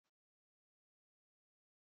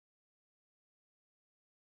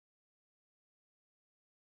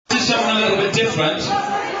something a little bit different.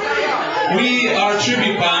 We are a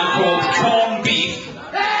tribute band called Corn Beef,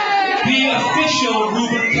 the official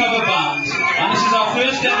Reuben cover band. And this is our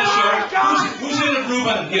first ever show. Who's heard of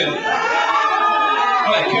Reuben here?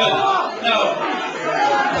 Alright, good. Now,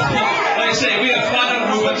 like I say, we are a fan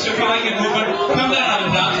of Reuben, so if you like it, Reuben, come down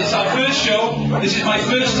and dance. It's our first show. This is my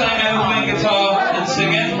first time ever playing guitar and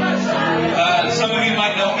singing. Some of you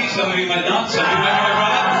might know me, some of you might not, some of you might know my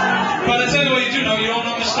brother. But I tell you what you do know, you all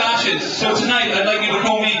know moustaches. So tonight, I'd like you to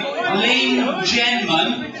call me Lane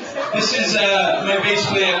Genman. This is my bass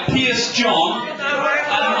player, Pierce John. And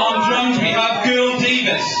on drums, we have Girl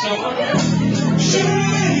Davis. So,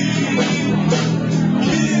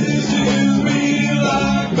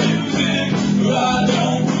 I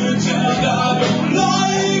don't pretend I don't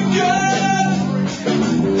like it.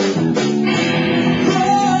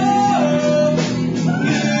 Love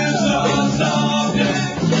is a subject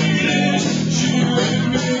feeling. She made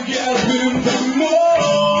me get me more.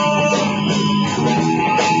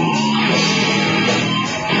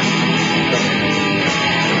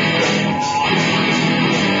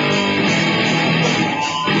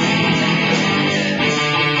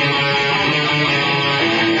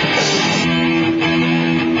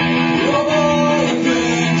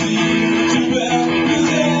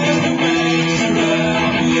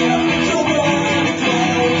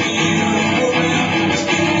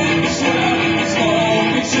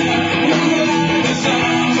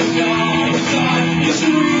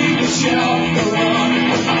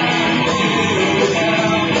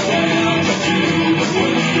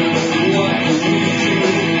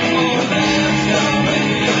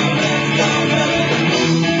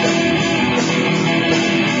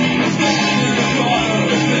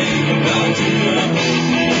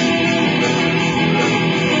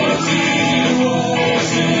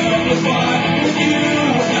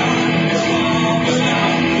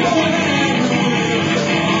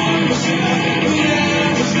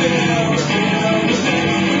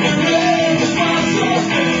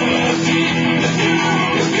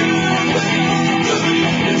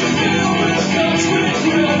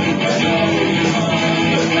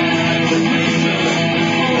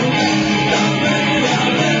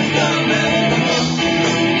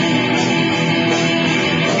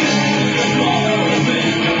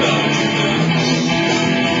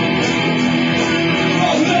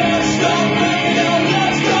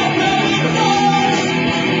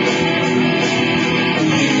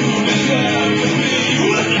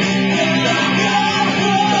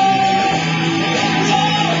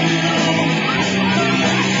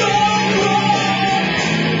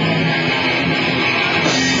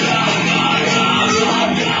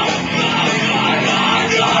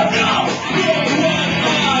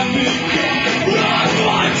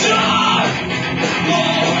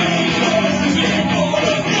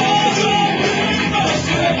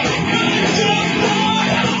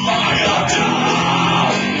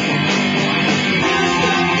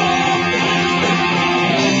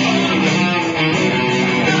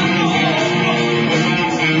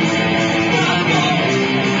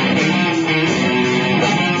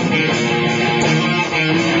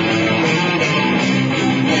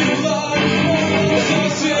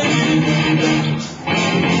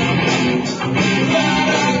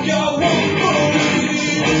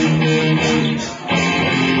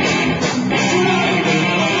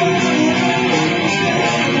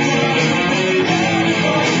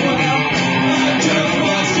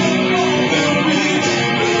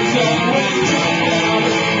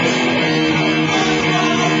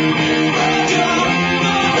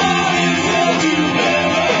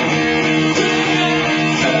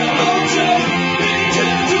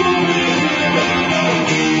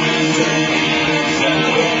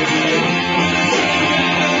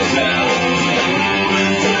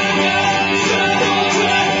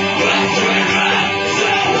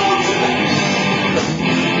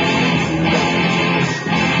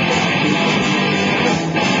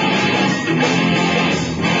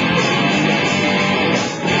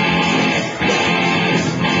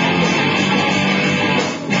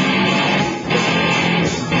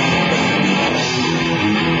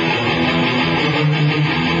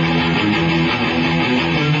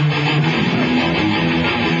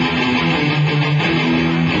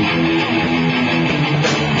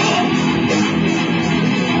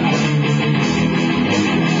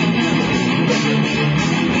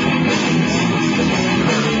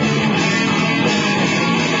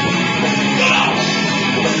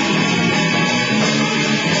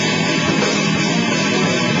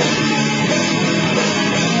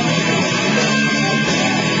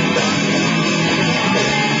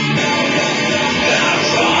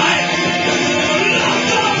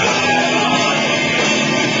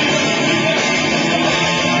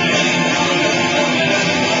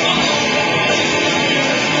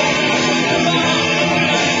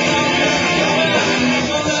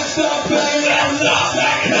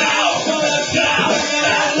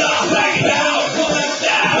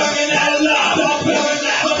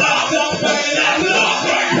 that.